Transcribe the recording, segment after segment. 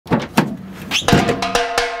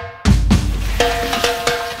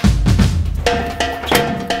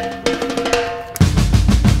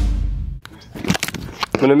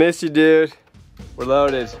gonna miss you, dude. We're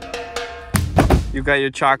loaded. You got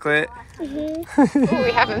your chocolate? Mm-hmm. Ooh,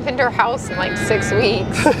 we haven't been to our house in like 6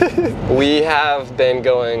 weeks. We have been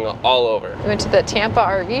going all over. We went to the Tampa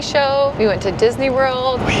RV show. We went to Disney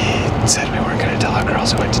World. We said we weren't gonna tell our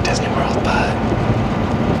girls we went to Disney World, but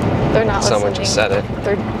they're not listening. Someone just said it.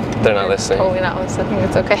 They're not listening. Totally not listening.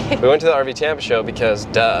 It's okay. We went to the RV Tampa show because,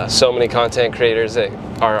 duh, so many content creators that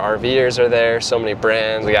are RVers are there, so many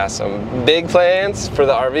brands. We got some big plans for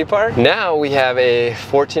the RV park. Now we have a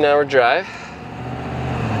 14-hour drive.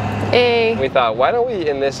 Hey. We thought, why don't we,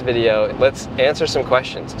 in this video, let's answer some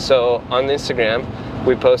questions. So on Instagram,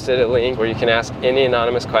 we posted a link where you can ask any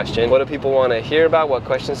anonymous question. What do people want to hear about? What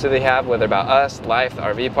questions do they have? Whether about us, life, the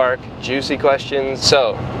RV park, juicy questions.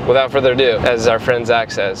 So without further ado, as our friend Zach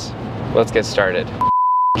says, let's get started.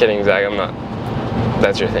 Kidding, Zach, I'm not.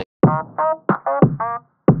 That's your thing.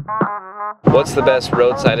 What's the best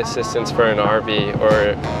roadside assistance for an RV,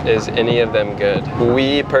 or is any of them good?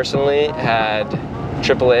 We personally had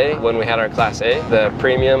AAA when we had our Class A, the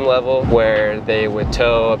premium level where they would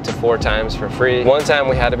tow up to 4 times for free. One time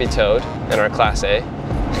we had to be towed in our Class A.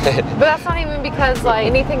 But that's not even because like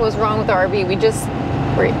anything was wrong with the RV. We just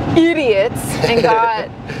were idiots and got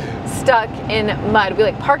stuck in mud. We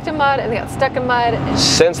like parked in mud and we got stuck in mud.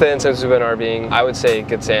 Since then, since we've been RVing, I would say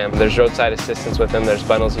Good Sam. There's roadside assistance with them. There's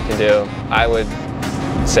bundles you can do. I would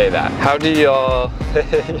say that. How do y'all,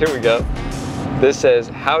 here we go. This says,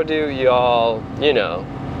 how do y'all, you know,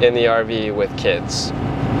 in the RV with kids?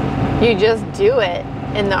 You just do it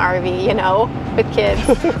in the RV, you know, with kids.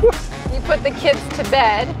 You put the kids to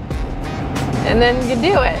bed and then you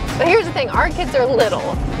do it. But here's the thing, our kids are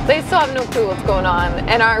little. They still have no clue what's going on.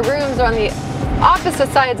 And our rooms are on the opposite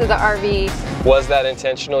sides of the RV. Was that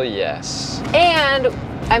intentional? Yes. And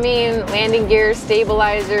I mean, landing gear,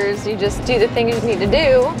 stabilizers, you just do the things you need to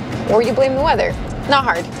do, or you blame the weather. Not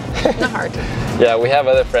hard, not hard. Yeah, we have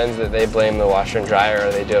other friends that they blame the washer and dryer,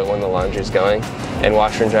 or they do it when the laundry's going. And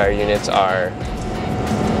washer and dryer units are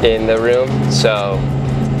in the room, so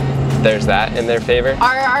there's that in their favor.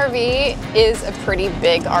 Our RV is a pretty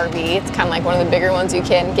big RV. It's kind of like one of the bigger ones you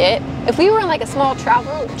can get. If we were in like a small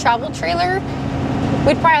travel trailer,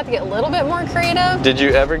 we'd probably have to get a little bit more creative. Did you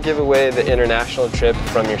ever give away the international trip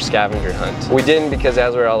from your scavenger hunt? We didn't, because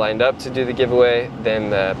as we were all lined up to do the giveaway, then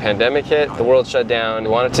the pandemic hit, the world shut down. We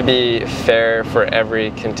wanted to be fair for every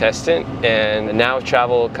contestant, and now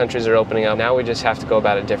travel countries are opening up. Now we just have to go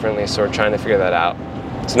about it differently, so we're trying to figure that out.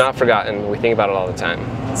 It's not forgotten, we think about it all the time.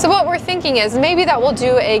 So what we're thinking is maybe that we'll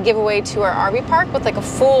do a giveaway to our RV park with like a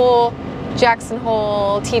full Jackson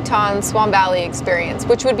Hole, Teton, Swan Valley experience,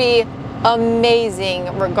 which would be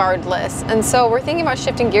amazing regardless. And so we're thinking about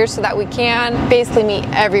shifting gears so that we can basically meet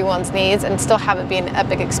everyone's needs and still have it be an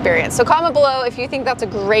epic experience. So comment below if you think that's a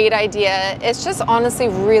great idea. It's just honestly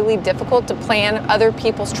really difficult to plan other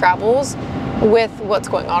people's travels with what's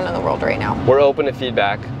going on in the world right now. We're open to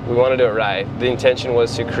feedback. We want to do it right. The intention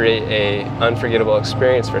was to create a unforgettable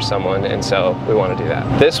experience for someone, and so we want to do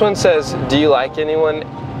that. This one says, do you like anyone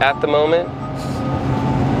at the moment?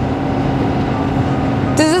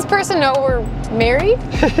 Does this person know we're married?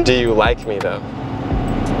 Do you like me though?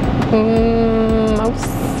 Most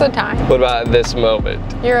of the time. What about this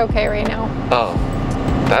moment? You're okay right now. Oh,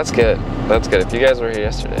 that's good. That's good. If you guys were here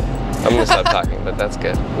yesterday, I'm gonna stop talking, but that's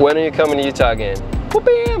good. When are you coming to Utah again?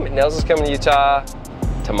 Whoop-bam! Nels is coming to Utah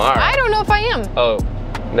tomorrow. I don't know if I am. Oh,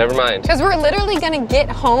 never mind. Because we're literally gonna get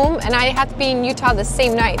home and I have to be in Utah the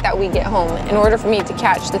same night that we get home in order for me to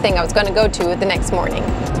catch the thing I was gonna go to the next morning.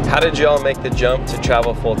 How did y'all make the jump to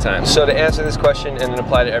travel full time? So to answer this question and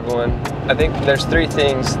apply to everyone, I think there's 3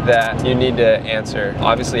 things that you need to answer.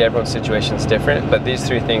 Obviously everyone's situation is different, but these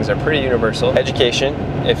 3 things are pretty universal. Education,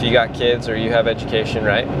 if you got kids or you have education,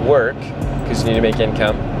 right? Work, because you need to make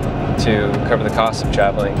income to cover the cost of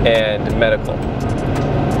traveling, and medical,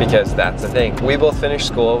 because that's the thing. We both finished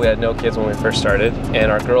school. We had no kids when we first started,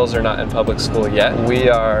 and our girls are not in public school yet. We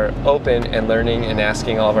are open and learning and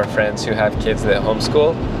asking all of our friends who have kids that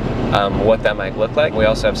homeschool what that might look like. We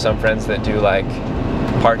also have some friends that do like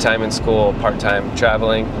part-time in school, part-time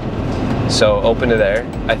traveling. So open to there.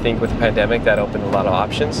 I think with the pandemic that opened a lot of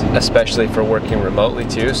options, especially for working remotely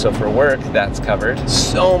too. So for work, that's covered.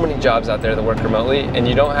 So many jobs out there that work remotely, and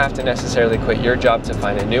you don't have to necessarily quit your job to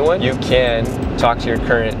find a new one. You can talk to your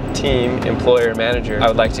current team, employer, manager. I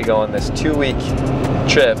would like to go on this 2-week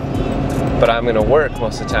trip, but I'm gonna work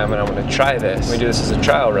most of the time and I'm gonna try this. We do this as a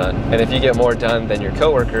trial run. And if you get more done than your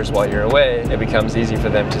coworkers while you're away, it becomes easy for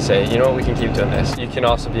them to say, you know what, we can keep doing this. You can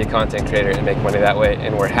also be a content creator and make money that way,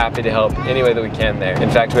 and we're happy to help any way that we can there. In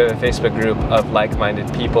fact, we have a Facebook group of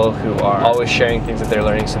like-minded people who are always sharing things that they're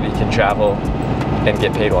learning so that you can travel and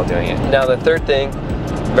get paid while doing it. Now the third thing,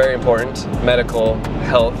 very important, medical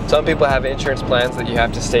health. Some people have insurance plans that you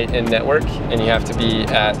have to stay in network and you have to be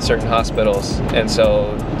at certain hospitals, and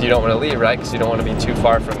so you don't want to leave, right? Because you don't want to be too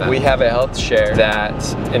far from that. We have a health share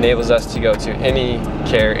that enables us to go to any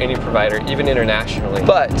care, any provider, even internationally.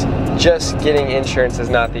 But just getting insurance is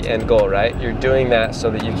not the end goal, right? You're doing that so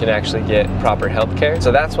that you can actually get proper health care.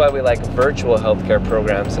 So that's why we like virtual healthcare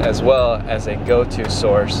programs as well as a go-to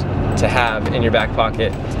source to have in your back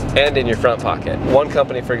pocket and in your front pocket. One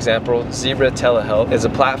company, for example, Zebra Telehealth, is a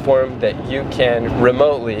platform that you can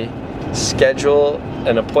remotely schedule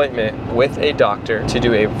an appointment with a doctor to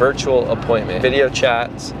do a virtual appointment. Video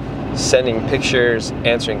chats, sending pictures,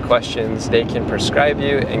 answering questions. They can prescribe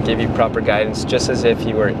you and give you proper guidance just as if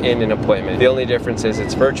you were in an appointment. The only difference is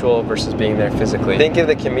it's virtual versus being there physically. Think of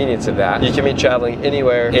the convenience of that. You can be traveling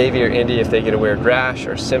anywhere, AV or Indy, if they get a weird rash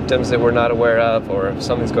or symptoms that we're not aware of, or if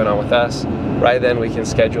something's going on with us. Right then we can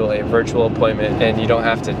schedule a virtual appointment and you don't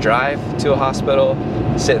have to drive to a hospital,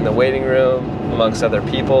 sit in the waiting room amongst other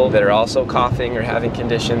people that are also coughing or having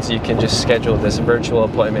conditions. You can just schedule this virtual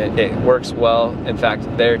appointment. It works well. In fact,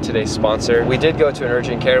 they're today's sponsor. We did go to an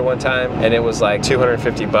urgent care one time and it was like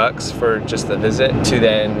 250 bucks for just the visit to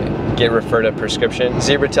then get referred a prescription.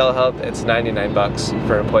 Zebra Telehealth, it's 99 bucks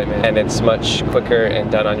for an appointment, and it's much quicker and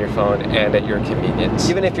done on your phone and at your convenience.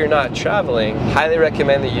 Even if you're not traveling, highly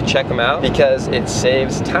recommend that you check them out because it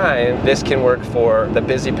saves time. This can work for the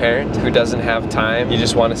busy parent who doesn't have time. You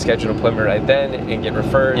just want to schedule an appointment right then and get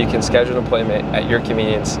referred. You can schedule an appointment at your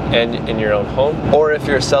convenience and in your own home. Or if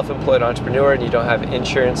you're a self-employed entrepreneur and you don't have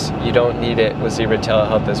insurance, you don't need it with Zebra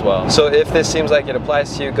Telehealth as well. So if this seems like it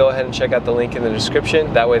applies to you, go ahead and check out the link in the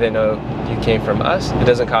description. That way they know you came from us. It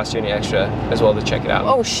doesn't cost you any extra as well to check it out.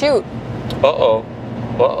 Oh shoot. Uh-oh.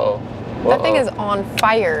 Uh-oh. That thing is on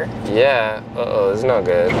fire. Yeah. Uh-oh, it's not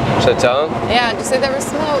good. Should I tell him? Yeah, just say there was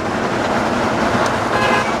smoke.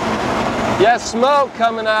 Yeah, smoke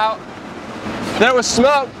coming out. There was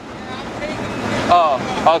smoke. Oh,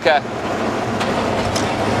 okay.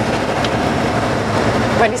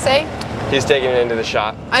 What'd he say? He's taking it into the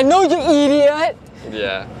shop. I know, you idiot.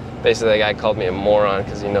 Yeah. Basically, the guy called me a moron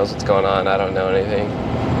because he knows what's going on. I don't know anything.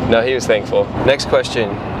 No, he was thankful. Next question.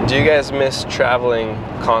 Do you guys miss traveling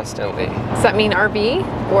constantly? Does that mean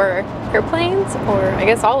RV or airplanes or I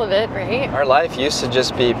guess all of it, right? Our life used to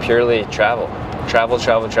just be purely travel. Travel,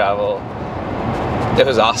 travel, travel. It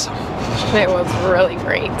was awesome. It was really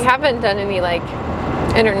great. We haven't done any like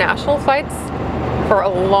international flights for a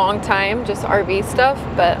long time, just RV stuff,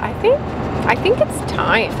 but I think it's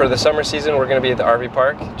time. For the summer season, we're gonna be at the RV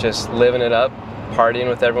park, just living it up, partying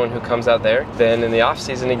with everyone who comes out there. Then in the off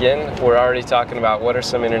season again, we're already talking about what are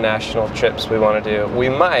some international trips we wanna do. We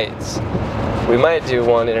might do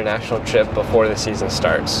one international trip before the season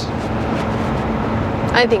starts.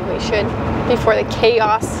 I think we should, before the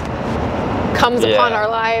chaos comes upon our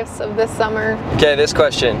lives of this summer. Okay, this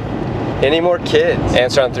question. Any more kids?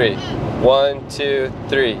 Answer on 3. 1, 2,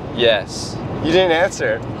 3. Yes. You didn't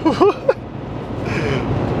answer.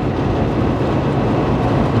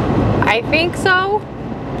 I think so.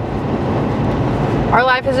 Our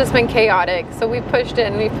life has just been chaotic, so we pushed it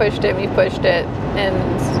and we pushed it and we pushed it, and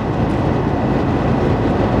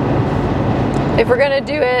if we're gonna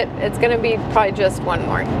do it, it's gonna be probably just one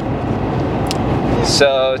more.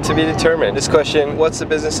 So, to be determined. This question, what's the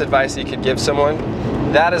business advice you could give someone?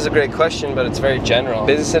 That is a great question, but it's very general.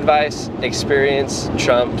 Business advice, experience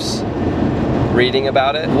trumps reading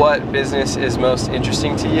about it. What business is most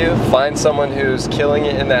interesting to you? Find someone who's killing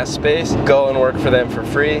it in that space. Go and work for them for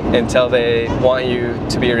free until they want you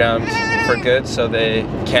to be around for good, so they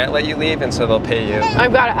can't let you leave, and so they'll pay you.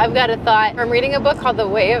 I've got a thought. I'm reading a book called The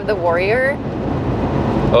Way of the Warrior.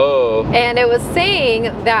 Oh. And it was saying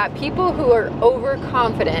that people who are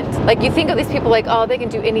overconfident, like you think of these people like, oh, they can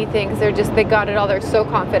do anything because they got it all, they're so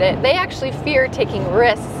confident. They actually fear taking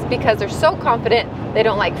risks because they're so confident they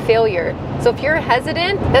don't like failure. So if you're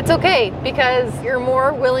hesitant, that's okay because you're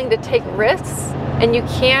more willing to take risks, and you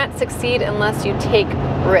can't succeed unless you take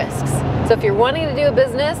risks. So if you're wanting to do a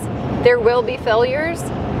business, there will be failures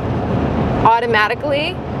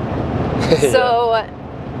automatically. So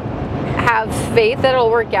have faith that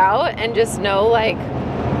it'll work out, and just know like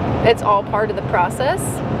it's all part of the process.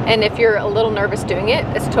 And if you're a little nervous doing it,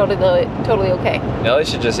 it's totally okay. Nelly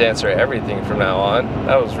should just answer everything from now on.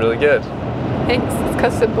 That was really good. Thanks. It's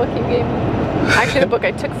because the book you gave me. Actually, the book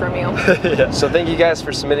I took from you. Yeah. So thank you guys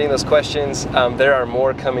for submitting those questions. There are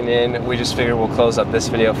more coming in. We just figured we'll close up this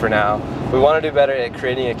video for now. We want to do better at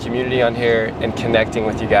creating a community on here and connecting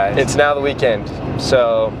with you guys. It's now the weekend,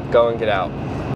 so go and get out.